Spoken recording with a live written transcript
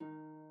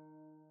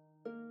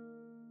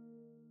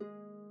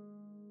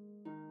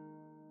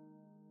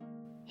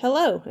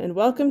Hello, and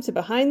welcome to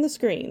Behind the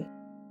Screen.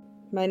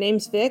 My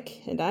name's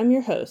Vic, and I'm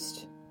your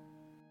host.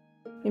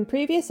 In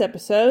previous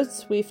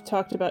episodes, we've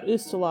talked about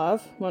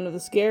Ustalav, one of the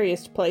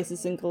scariest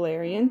places in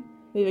Golarion.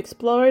 We've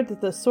explored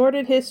the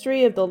sordid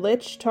history of the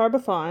Lich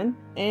Tar-Baphon,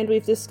 and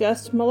we've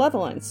discussed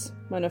Malevolence,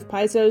 one of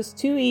Paizo's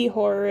 2E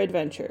horror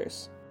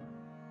adventures.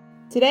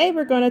 Today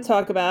we're going to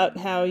talk about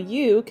how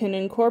you can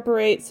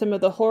incorporate some of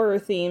the horror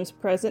themes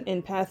present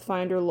in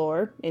Pathfinder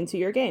lore into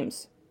your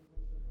games.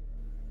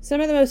 Some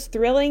of the most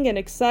thrilling and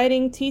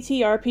exciting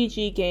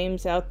TTRPG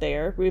games out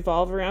there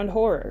revolve around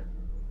horror.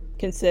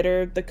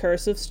 Consider The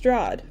Curse of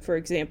Strahd, for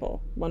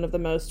example, one of the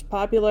most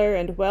popular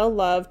and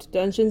well-loved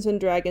Dungeons &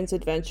 Dragons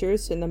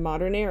adventures in the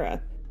modern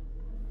era.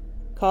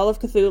 Call of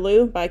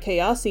Cthulhu by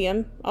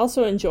Chaosium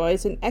also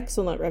enjoys an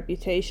excellent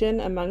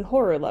reputation among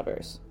horror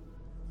lovers.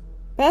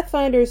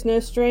 Pathfinder is no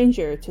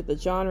stranger to the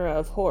genre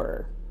of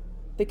horror.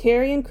 The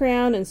Carrion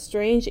Crown and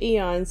Strange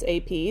Aeons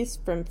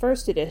APs from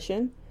 1st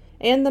edition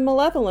and the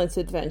Malevolence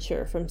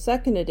adventure from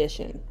 2nd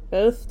edition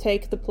both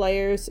take the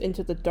players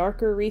into the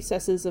darker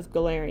recesses of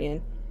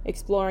Golarion,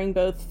 exploring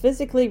both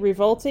physically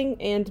revolting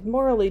and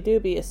morally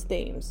dubious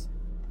themes.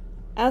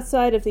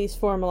 Outside of these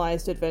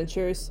formalized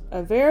adventures,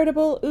 a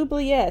veritable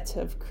oubliette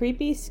of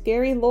creepy,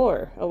 scary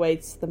lore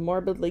awaits the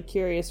morbidly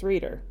curious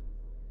reader.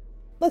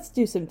 Let's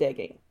do some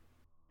digging.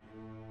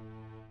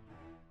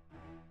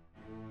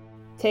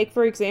 Take,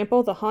 for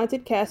example, the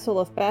haunted castle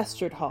of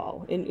Bastard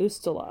Hall in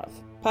Ustalav.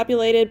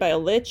 Populated by a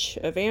lich,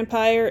 a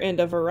vampire,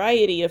 and a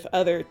variety of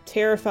other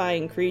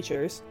terrifying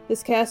creatures,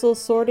 this castle's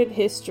sordid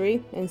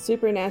history and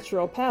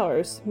supernatural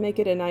powers make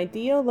it an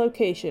ideal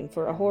location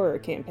for a horror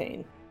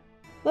campaign.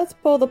 Let's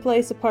pull the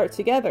place apart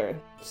together,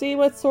 see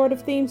what sort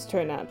of themes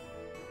turn up.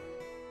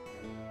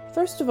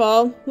 First of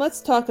all,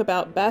 let's talk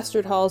about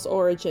Bastard Hall's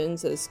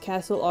origins as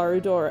Castle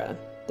Arudora,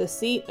 the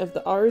seat of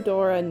the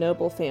Arudora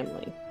noble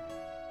family.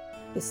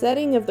 The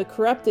setting of the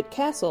corrupted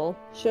castle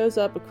shows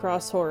up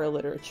across horror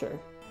literature.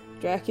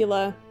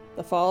 Dracula,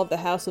 The Fall of the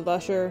House of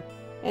Usher,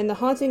 and The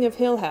Haunting of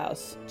Hill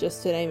House,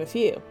 just to name a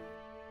few.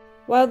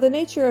 While the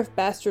nature of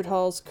Bastard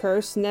Hall's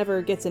curse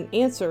never gets an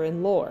answer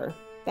in lore,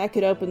 that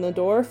could open the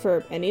door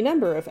for any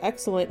number of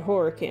excellent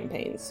horror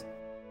campaigns.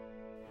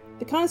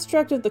 The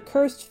construct of the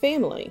cursed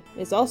family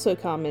is also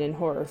common in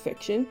horror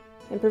fiction,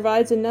 and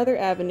provides another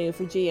avenue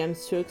for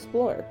GMs to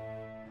explore.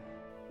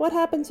 What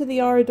happened to the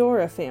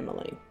Arudora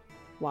family?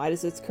 Why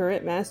does its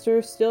current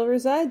master still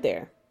reside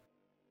there?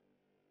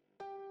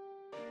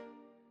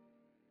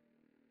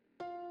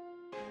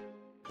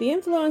 The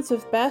influence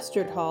of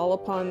Bastard Hall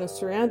upon the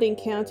surrounding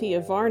county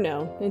of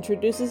Varno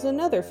introduces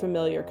another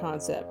familiar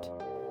concept,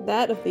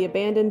 that of the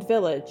abandoned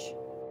village.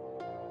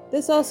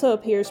 This also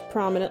appears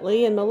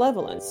prominently in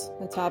Malevolence,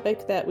 a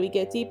topic that we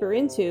get deeper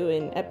into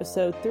in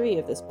episode 3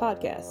 of this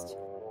podcast.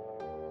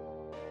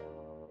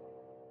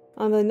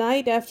 On the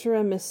night after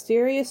a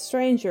mysterious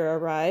stranger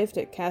arrived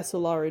at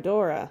Castle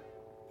Arudora,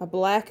 a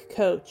black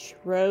coach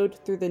rode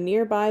through the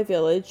nearby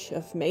village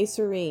of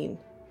Macerine,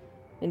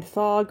 and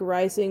fog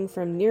rising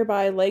from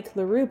nearby Lake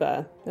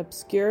Laruba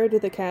obscured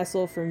the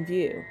castle from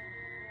view.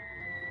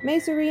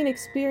 Macerine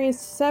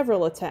experienced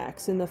several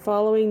attacks in the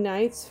following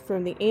nights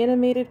from the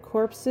animated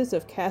corpses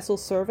of castle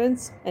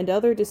servants and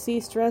other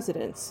deceased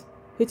residents,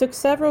 who took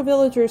several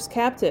villagers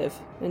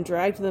captive and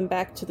dragged them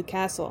back to the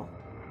castle.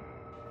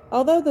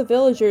 Although the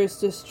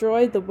villagers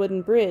destroyed the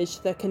wooden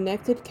bridge that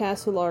connected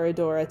Castle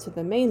Arudora to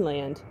the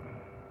mainland,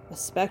 a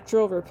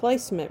spectral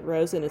replacement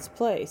rose in its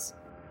place.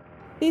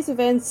 These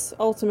events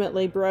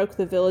ultimately broke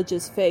the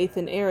village's faith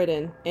in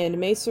Eredin, and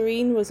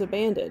Macerine was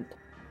abandoned.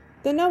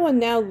 Though no one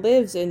now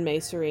lives in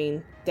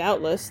Macerine,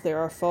 doubtless there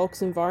are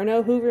folks in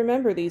Varno who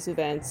remember these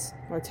events,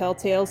 or tell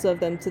tales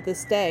of them to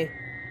this day.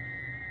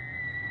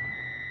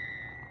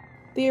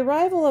 The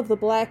arrival of the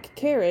black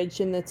carriage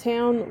in the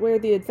town where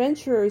the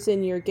adventurers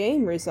in your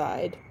game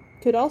reside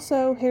could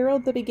also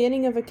herald the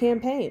beginning of a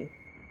campaign.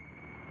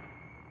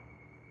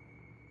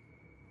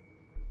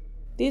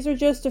 These are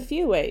just a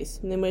few ways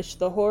in which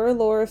the horror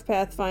lore of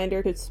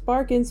Pathfinder could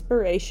spark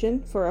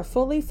inspiration for a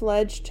fully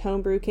fledged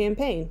homebrew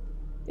campaign.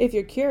 If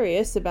you're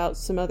curious about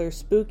some other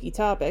spooky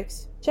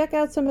topics, check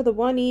out some of the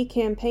 1E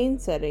campaign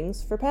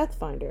settings for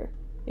Pathfinder,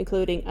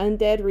 including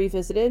Undead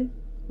Revisited,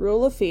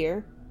 Rule of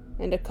Fear,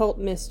 and Occult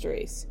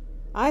Mysteries.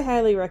 I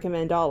highly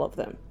recommend all of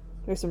them.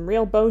 There's some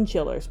real bone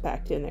chillers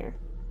packed in there.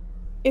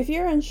 If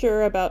you're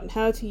unsure about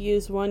how to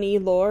use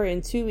 1E lore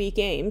in 2E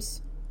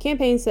games,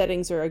 campaign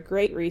settings are a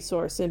great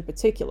resource in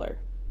particular.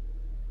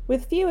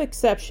 With few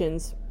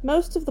exceptions,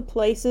 most of the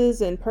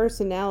places and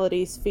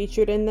personalities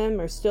featured in them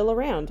are still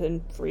around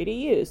and free to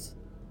use.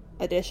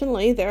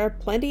 Additionally, there are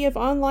plenty of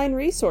online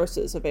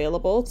resources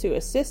available to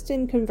assist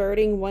in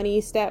converting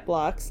 1E stat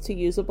blocks to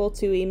usable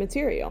 2E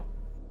material.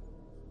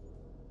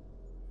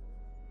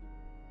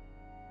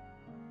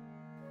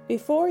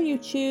 Before you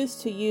choose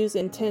to use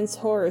intense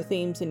horror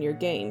themes in your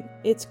game,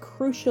 it's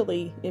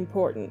crucially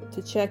important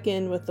to check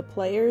in with the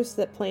players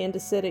that plan to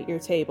sit at your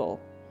table.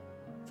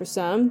 For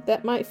some,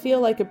 that might feel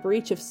like a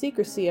breach of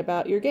secrecy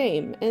about your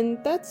game,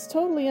 and that's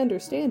totally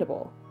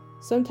understandable.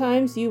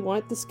 Sometimes you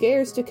want the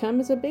scares to come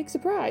as a big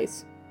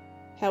surprise.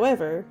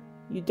 However,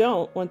 you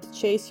don't want to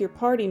chase your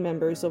party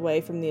members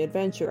away from the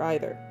adventure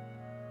either.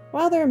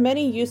 While there are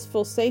many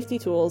useful safety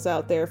tools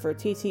out there for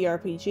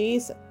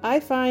TTRPGs, I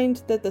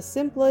find that the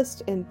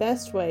simplest and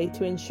best way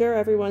to ensure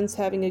everyone's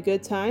having a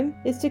good time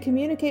is to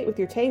communicate with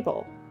your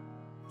table.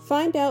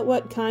 Find out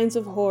what kinds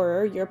of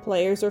horror your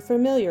players are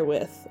familiar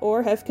with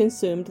or have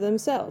consumed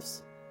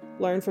themselves.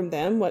 Learn from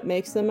them what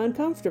makes them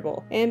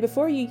uncomfortable, and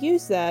before you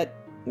use that,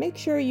 make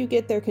sure you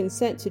get their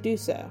consent to do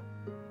so.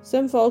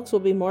 Some folks will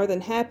be more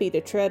than happy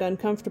to tread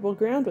uncomfortable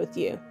ground with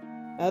you.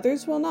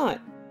 Others will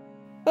not.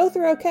 Both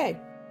are okay.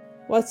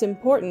 What's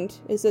important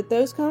is that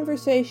those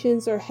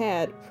conversations are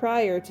had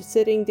prior to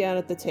sitting down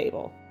at the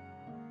table.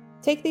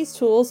 Take these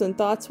tools and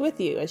thoughts with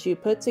you as you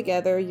put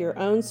together your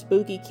own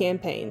spooky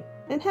campaign,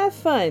 and have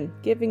fun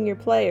giving your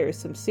players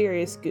some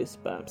serious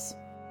goosebumps.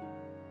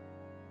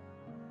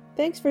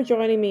 Thanks for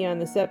joining me on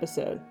this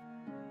episode.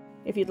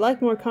 If you'd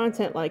like more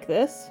content like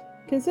this,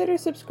 consider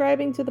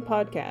subscribing to the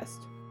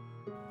podcast.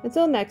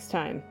 Until next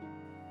time,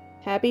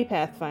 happy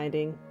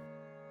pathfinding.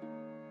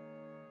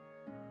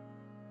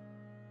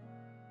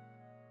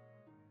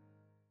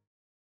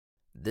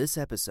 This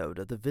episode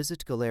of the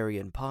Visit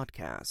Golarion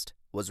podcast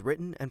was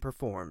written and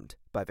performed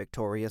by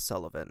Victoria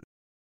Sullivan.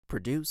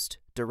 Produced,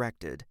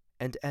 directed,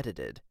 and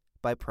edited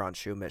by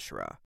Pranshu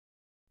Mishra.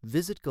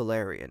 Visit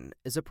Golarion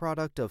is a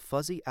product of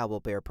Fuzzy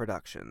Owlbear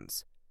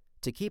Productions.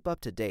 To keep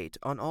up to date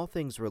on all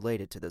things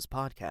related to this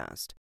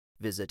podcast,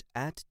 visit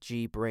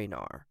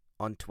 @gbrainar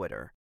on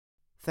Twitter.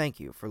 Thank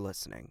you for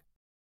listening.